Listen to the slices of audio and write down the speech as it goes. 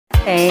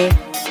Okay.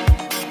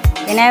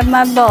 Can I have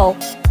my book?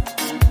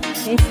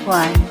 This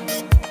one.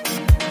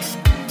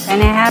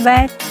 Can I have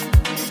it?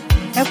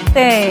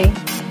 Okay.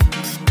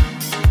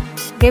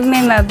 Give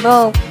me my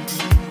book.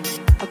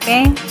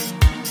 Okay?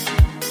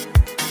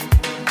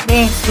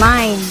 This is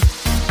mine.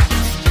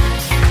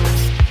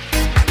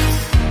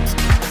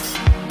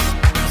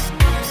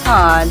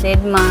 Oh,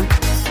 Didma.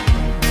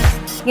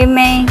 Give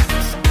me.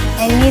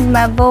 I need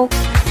my book.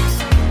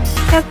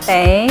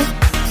 Okay.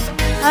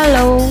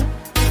 Hello.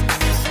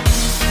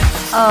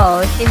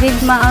 Oh, she did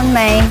my on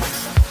me.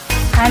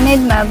 I need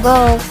my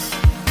book.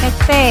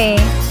 Okay.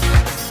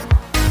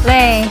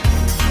 Play.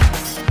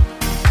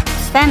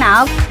 Stand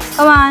up.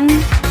 Come on.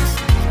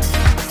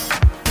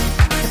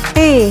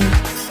 Okay.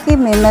 Give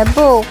me my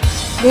book.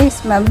 This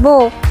is my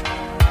book.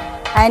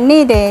 I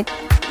need it.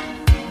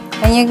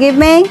 Can you give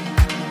me?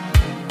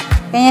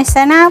 Can you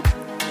stand up?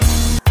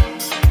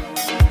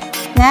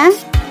 Yeah?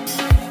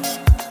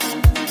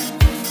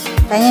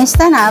 Can you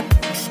stand up?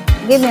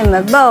 Give me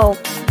my book.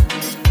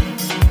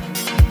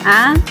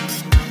 Huh?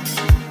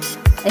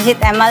 Is it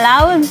I'm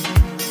allowed?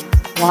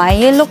 Why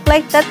you look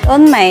like that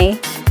on me?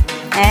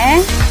 Eh?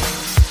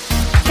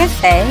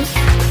 Okay.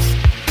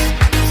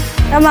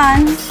 Come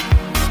on.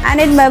 I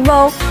need my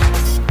book.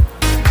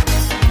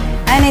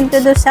 I need to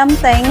do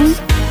something.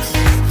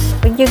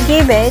 Would you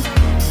give it?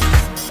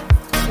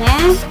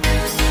 Yeah?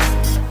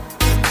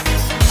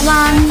 Come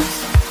on.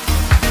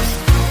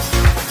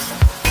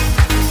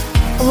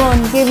 Come on,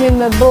 give me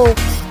my book.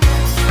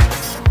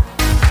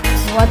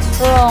 What's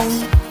wrong?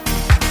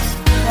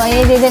 Why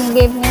you didn't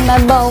give me my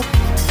book?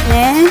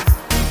 Yeah?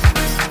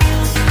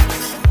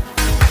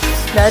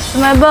 That's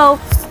my book.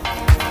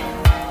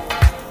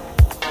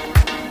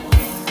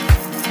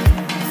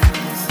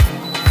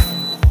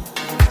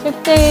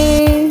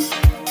 Okay.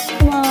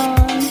 Come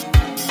on.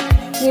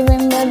 Give me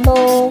my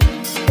book,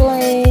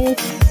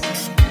 please.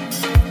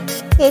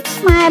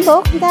 It's my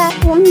book, that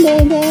one,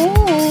 baby.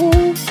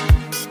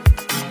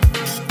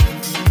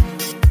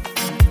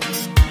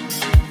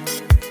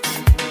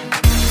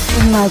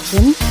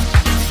 Imagine,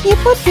 you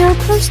put your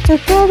toes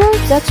together,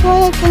 that's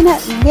why I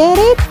cannot get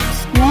it,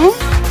 man.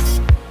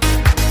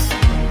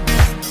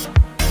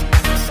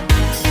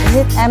 Is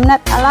it I'm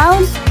not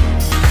allowed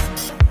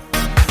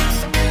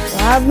to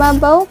have my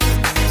book?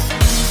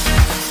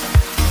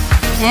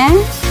 Yeah?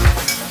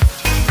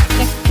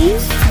 Okay.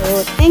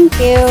 Oh, thank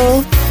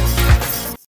you.